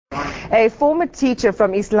A former teacher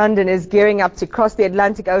from East London is gearing up to cross the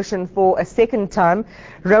Atlantic Ocean for a second time.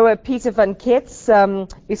 Rower Peter van Kets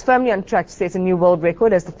is firmly on track to set a new world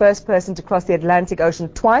record as the first person to cross the Atlantic Ocean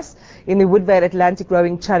twice in the Woodvale Atlantic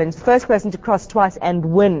Rowing Challenge. The first person to cross twice and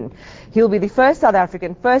win. He'll be the first South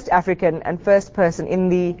African, first African and first person in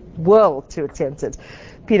the world to attempt it.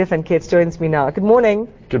 Peter van Kets joins me now. Good morning.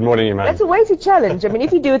 Good morning, Iman. That's a weighty challenge. I mean,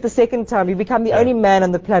 if you do it the second time, you become the only man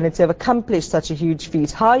on the planet to have accomplished such a huge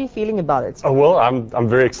feat. How are you feeling about it? Oh, well, I'm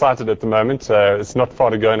very excited at the moment. It's not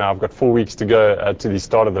far to go now. I've got 4 weeks to go to the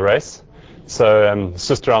start of the race. So it's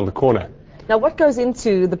just around the corner. Now, what goes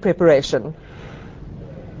into the preparation?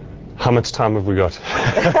 How much time have we got?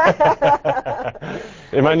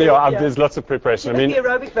 There's lots of preparation. I mean, the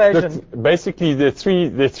aerobic version. Look, basically, there are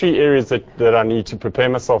three areas that I need to prepare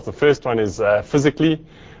myself. The first one is physically,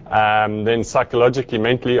 then psychologically,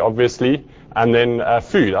 mentally, obviously, and then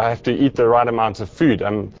food. I have to eat the right amount of food.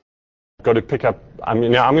 I've got to pick up. I'm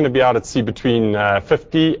going to be out at sea between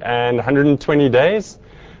 50 and 120 days,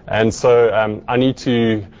 and so I need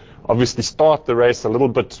to obviously start the race with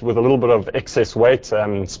a little bit of excess weight.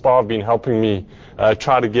 Spa have been helping me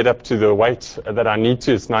try to get up to the weight that I need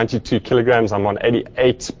to. It's 92 kilograms. I'm on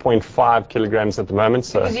 88.5 kilograms at the moment.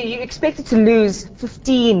 So you expected to lose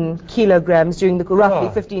 15 kilograms during the roughly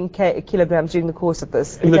 15 kilograms during the course of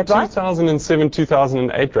this. In the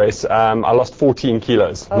 2007-2008 race, I lost 14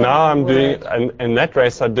 kilos. Oh, now I'm doing, and that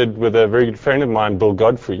race I did with a very good friend of mine, Bill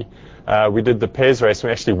Godfrey. We did the pairs race.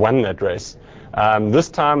 We actually won that race. This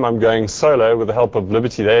time I'm going solo with the help of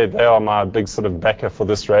Liberty. They are my big sort of backer for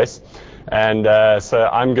this race. And so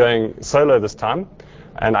I'm going solo this time.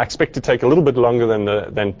 And I expect to take a little bit longer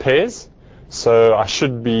than pairs. So I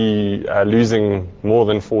should be losing more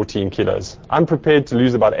than 14 kilos. I'm prepared to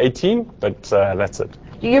lose about 18, but that's it.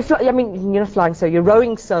 You're not flying solo, you're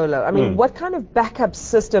rowing solo. I mean, what kind of backup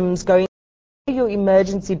systems going your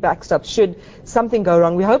emergency backstop should something go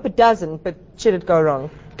wrong? We hope it doesn't, but should it go wrong?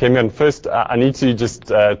 Okay, first I need to just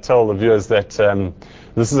tell the viewers that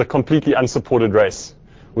this is a completely unsupported race,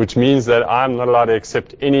 which means that I'm not allowed to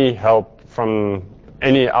accept any help from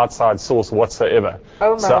any outside source whatsoever.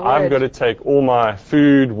 Oh my so word. I've got to take all my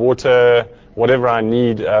food, water, whatever I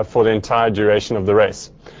need for the entire duration of the race.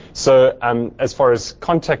 So as far as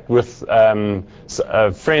contact with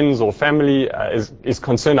friends or family is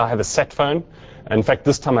concerned, I have a sat phone. In fact,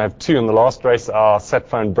 this time I have two. In the last race, our sat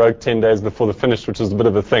phone broke 10 days before the finish, which was a bit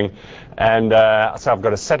of a thing. And so I've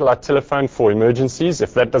got a satellite telephone for emergencies.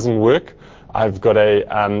 If that doesn't work, I've got a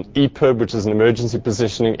EPIB, which is an emergency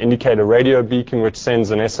positioning indicator radio beacon, which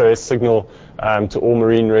sends an SOS signal to all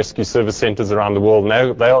marine rescue service centers around the world.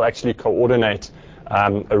 And they'll actually coordinate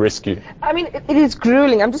a rescue. I mean, it is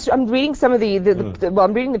grueling. I'm reading some of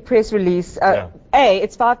I'm reading the press release.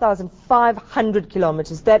 It's 5,500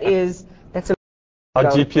 kilometers. That's a Our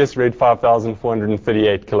GPS read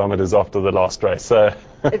 5,438 kilometers after the last race. So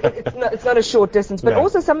it's not a short distance, but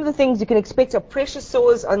also some of the things you can expect are pressure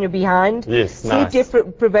sores on your behind, sleep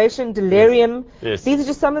deprivation, delirium. Yes. These are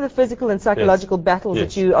just some of the physical and psychological battles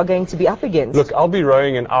that you are going to be up against. Look, I'll be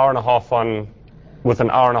rowing an hour and a half on with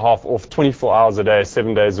an hour and a half off, 24 hours a day,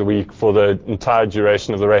 7 days a week for the entire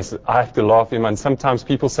duration of the race. I have to laugh, and sometimes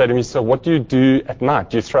people say to me, so what do you do at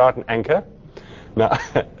night? Do you throw out an anchor? No,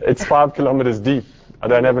 it's 5 kilometers deep. I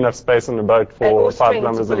don't have enough space on the boat for 5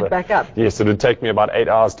 kilometers of rope. Back up. Yes, it would take me about 8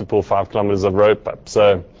 hours to pull 5 kilometers of rope up.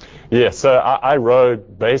 So, I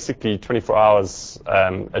rowed basically 24 hours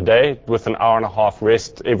a day with an hour and a half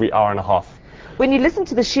rest every hour and a half. When you listen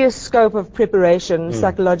to the sheer scope of preparation,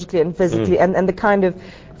 psychologically and physically, and the kind of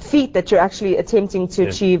feat that you're actually attempting to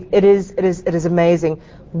achieve, it is amazing.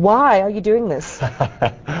 Why are you doing this?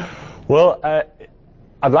 Well,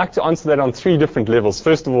 I'd like to answer that on 3 different levels.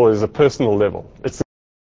 First of all, is a personal level. It's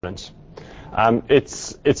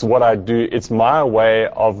what I do. It's my way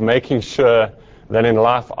of making sure that in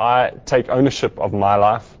life I take ownership of my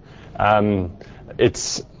life.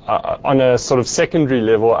 It's on a sort of secondary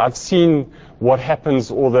level. I've seen what happens,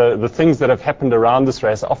 or the things that have happened around this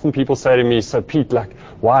race. Often people say to me, so Pete,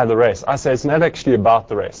 why the race? I say it's not actually about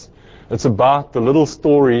the race. It's about the little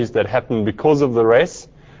stories that happen because of the race.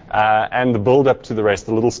 And the build-up to the race,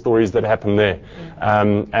 the little stories that happen there.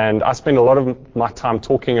 And I spend a lot of my time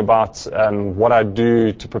talking about what I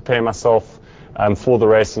do to prepare myself for the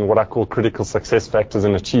race and what I call critical success factors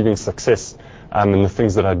in achieving success in the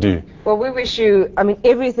things that I do. Well, we wish you,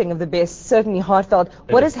 everything of the best, certainly heartfelt.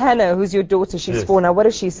 What is Hannah, who's your daughter, she's 4 now, what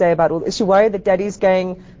does she say about all? Is she worried that Daddy's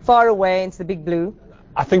going far away into the big blue?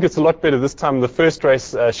 I think it's a lot better this time. The first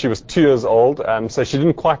race, she was 2 years old, so she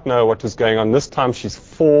didn't quite know what was going on. This time she's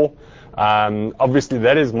 4. Obviously,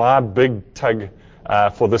 that is my big tug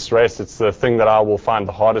for this race. It's the thing that I will find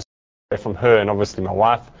the hardest from her and obviously my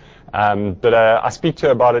wife. But I speak to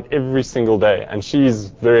her about it every single day, and she's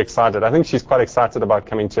very excited. I think she's quite excited about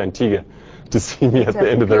coming to Antigua to see me at the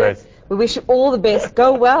end of the race. We wish you all the best.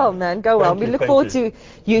 Go well, man. Go well. Thank you, We look forward to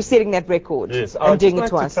you setting that record and doing it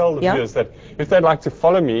twice. To tell the viewers that if they'd like to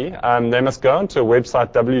follow me, they must go onto a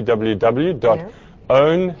website,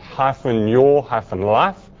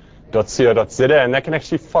 www.own-your-life.co.za, and they can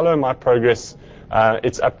actually follow my progress.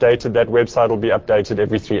 It's updated. That website will be updated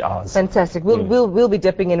every 3 hours. Fantastic. We'll be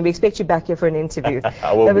dipping in. We expect you back here for an interview.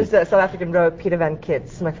 That was South African rower Peter van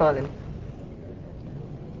Kets, McFarlane.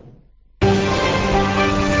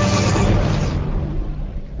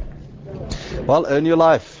 Well, earn your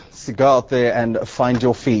life. So go out there and find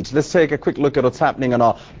your feet. Let's take a quick look at what's happening on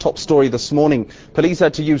our top story this morning. Police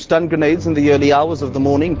had to use stun grenades in the early hours of the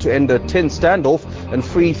morning to end a tense standoff and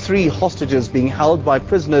free 3 hostages being held by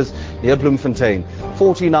prisoners near Bloemfontein.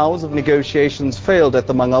 14 hours of negotiations failed at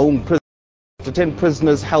the Mangaung prison. The 10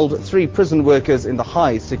 prisoners held 3 prison workers in the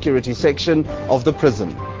high security section of the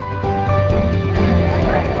prison.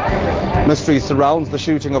 Mystery surrounds the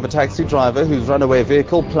shooting of a taxi driver whose runaway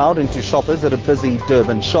vehicle ploughed into shoppers at a busy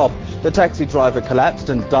Durban shop. The taxi driver collapsed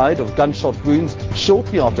and died of gunshot wounds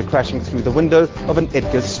shortly after crashing through the window of an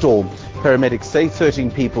Edgar's store. Paramedics say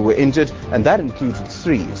 13 people were injured, and that included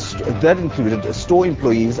store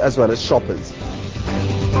employees as well as shoppers.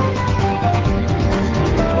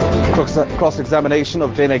 Cross-examination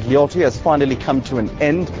of Ben Egliotti has finally come to an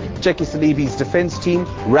end. Jackie Salibi's defense team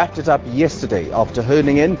wrapped it up yesterday after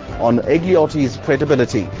honing in on Egliotti's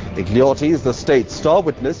credibility. Egliotti is the state's star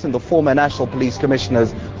witness in the former National Police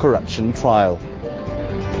Commissioner's corruption trial.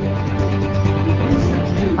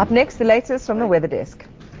 Up next, the latest from the weather desk.